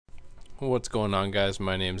What's going on, guys?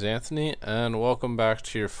 My name's Anthony, and welcome back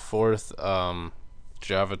to your fourth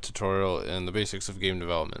Java tutorial in the basics of game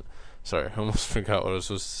development. Sorry, I almost forgot what I was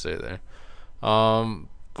supposed to say there.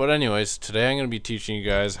 But anyways, today I'm going to be teaching you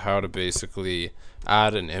guys how to basically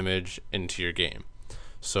add an image into your game.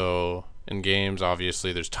 So in games,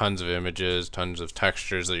 obviously, there's tons of images, tons of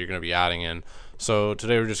textures that you're going to be adding in. So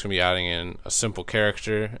today we're just going to be adding in a simple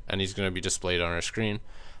character, and he's going to be displayed on our screen.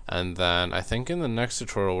 And then I think in the next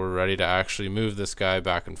tutorial we're ready to actually move this guy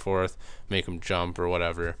back and forth, make him jump or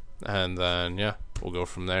whatever, and then yeah, we'll go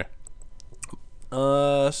from there.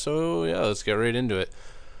 So yeah, let's get right into it.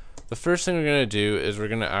 The first thing we're gonna do is we're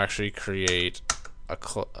gonna actually create an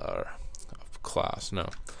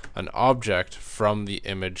object from the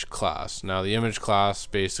image class. Now the image class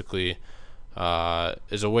basically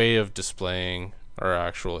is a way of displaying our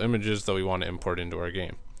actual images that we want to import into our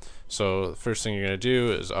game. So the first thing you're going to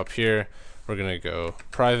do is up here, we're going to go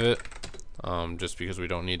private, just because we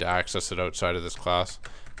don't need to access it outside of this class,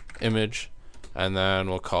 image, and then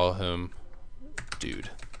we'll call him dude.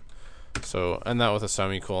 So end that with a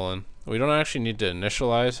semicolon. We don't actually need to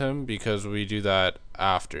initialize him because we do that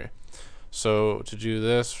after. So to do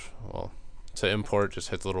this, well, to import,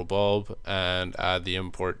 just hit the little bulb and add the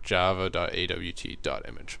import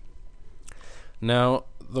java.awt.image. Now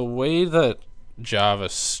the way that Java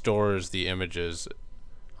stores the images,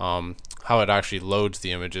 how it actually loads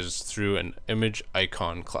the images through an image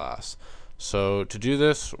icon class. So to do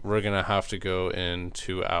this, we're gonna have to go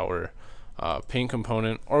into our paint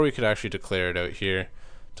component, or we could actually declare it out here.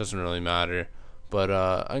 Doesn't really matter, but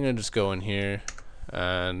I'm gonna just go in here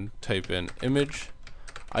and type in image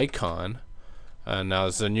icon, and now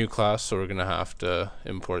this is a new class, so we're gonna have to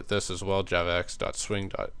import this as well,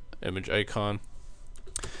 javax.swing.imageIcon.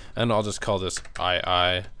 And I'll just call this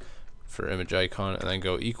II for image icon, and then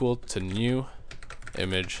go equal to new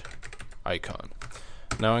image icon.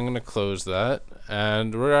 Now I'm going to close that,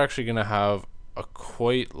 and we're actually going to have a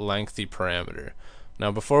quite lengthy parameter.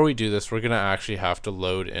 Now before we do this, we're going to actually have to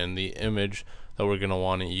load in the image that we're going to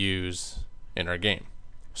want to use in our game.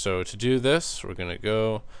 So to do this, we're going to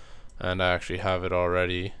go, and I actually have it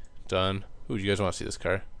already done. Ooh, do you guys want to see this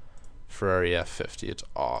car? Ferrari F50. It's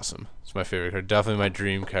awesome. It's my favorite car. Definitely my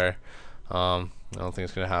dream car. I don't think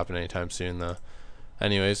it's gonna happen anytime soon though.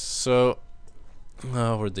 Anyways, so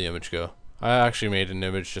where'd the image go? I actually made an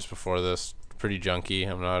image just before this. Pretty junky.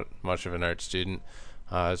 I'm not much of an art student.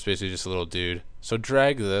 It's basically just a little dude. So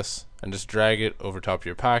drag this and just drag it over top of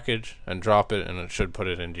your package and drop it, and it should put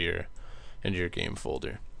it into your game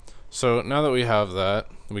folder. So now that we have that,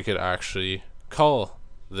 we could actually call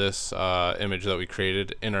this image that we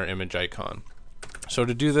created in our image icon. So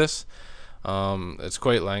to do this, it's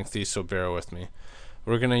quite lengthy, so bear with me.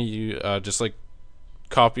 We're gonna just like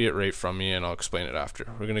copy it right from me, and I'll explain it after.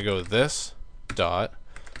 We're gonna go this dot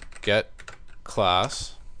get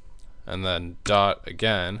class, and then dot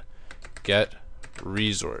again get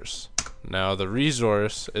resource. Now the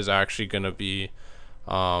resource is actually gonna be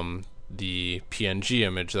the PNG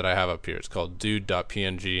image that I have up here. It's called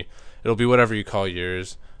dude.png. It'll be whatever you call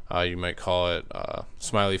yours. You might call it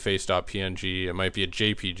smileyface.png. It might be a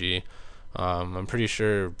JPG. I'm pretty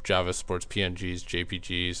sure Java supports PNGs,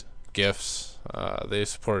 JPGs, GIFs. They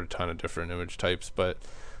support a ton of different image types, but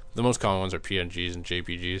the most common ones are PNGs and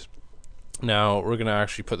JPGs. Now we're going to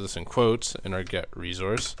actually put this in quotes in our get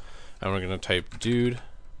resource, and we're going to type dude.png.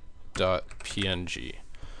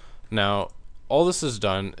 Now all this has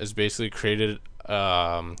done is basically created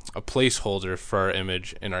a placeholder for our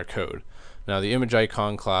image in our code. Now the image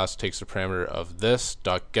icon class takes the parameter of this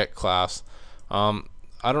dot get class. I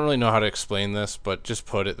don't really know how to explain this, but just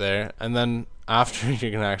put it there, and then after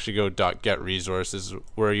you can actually go dot get resources,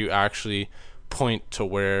 where you actually point to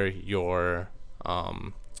where your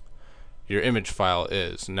image file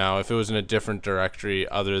is. Now if it was in a different directory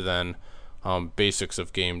other than basics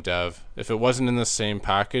of game dev, if it wasn't in the same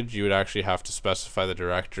package, you would actually have to specify the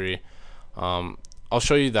directory. I'll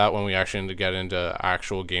show you that when we actually get into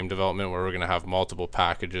actual game development, where we're going to have multiple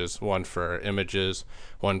packages, one for our images,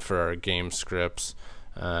 one for our game scripts,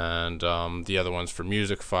 and the other ones for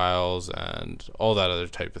music files and all that other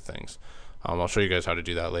type of things. I'll show you guys how to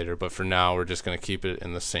do that later, but for now we're just going to keep it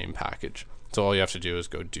in the same package. So all you have to do is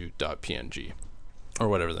go dude.png, or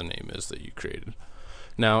whatever the name is that you created.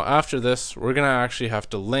 Now after this, we're going to actually have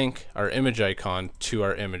to link our image icon to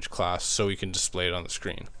our image class so we can display it on the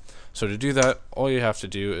screen. So to do that, all you have to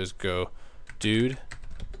do is go dude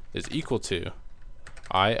is equal to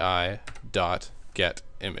ii.getImage,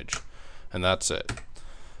 and that's it.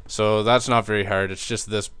 So that's not very hard. It's just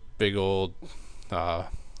this big old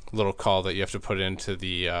little call that you have to put into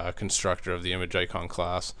the constructor of the image icon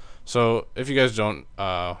class. So if you guys don't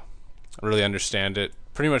really understand it,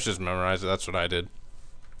 pretty much just memorize it. That's what I did.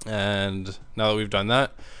 And now that we've done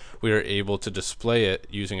that, we are able to display it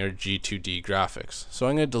using our G2D graphics. So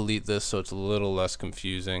I'm going to delete this so it's a little less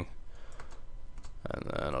confusing. And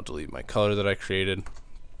then I'll delete my color that I created.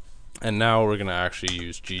 And now we're going to actually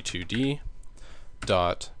use G2D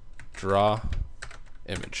dot draw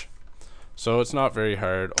image. So it's not very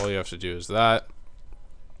hard. All you have to do is that.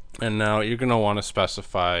 And now you're going to want to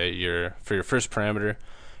specify for your first parameter,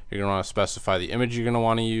 you're going to want to specify the image you're going to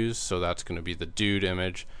want to use. So that's going to be the dude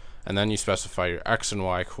image. And then you specify your X and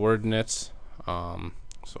Y coordinates. So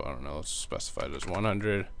I don't know, let's specify it as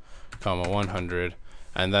 100, comma 100.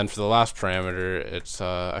 And then for the last parameter, it's,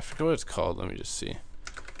 I forget what it's called. Let me just see.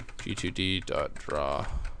 G2D.draw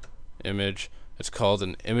image. It's called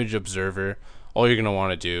an image observer. All you're going to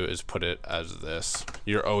want to do is put it as this.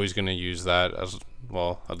 You're always going to use that as,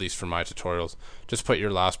 well, at least for my tutorials. Just put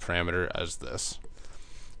your last parameter as this.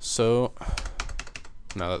 So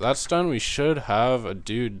now that that's done, we should have a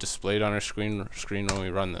dude displayed on our screen when we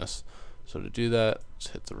run this. So to do that,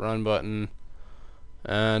 just hit the run button,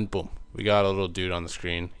 and boom, we got a little dude on the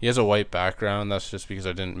screen. He has a white background. That's just because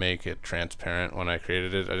I didn't make it transparent when I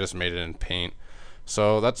created it. I just made it in paint.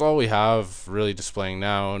 So that's all we have really displaying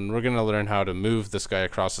now, and we're going to learn how to move this guy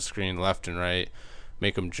across the screen left and right,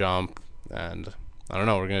 make him jump, and I don't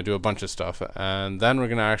know, we're going to do a bunch of stuff, and then we're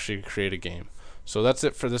going to actually create a game. So that's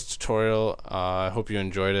it for this tutorial. I hope you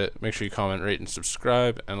enjoyed it. Make sure you comment, rate, and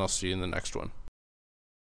subscribe, and I'll see you in the next one.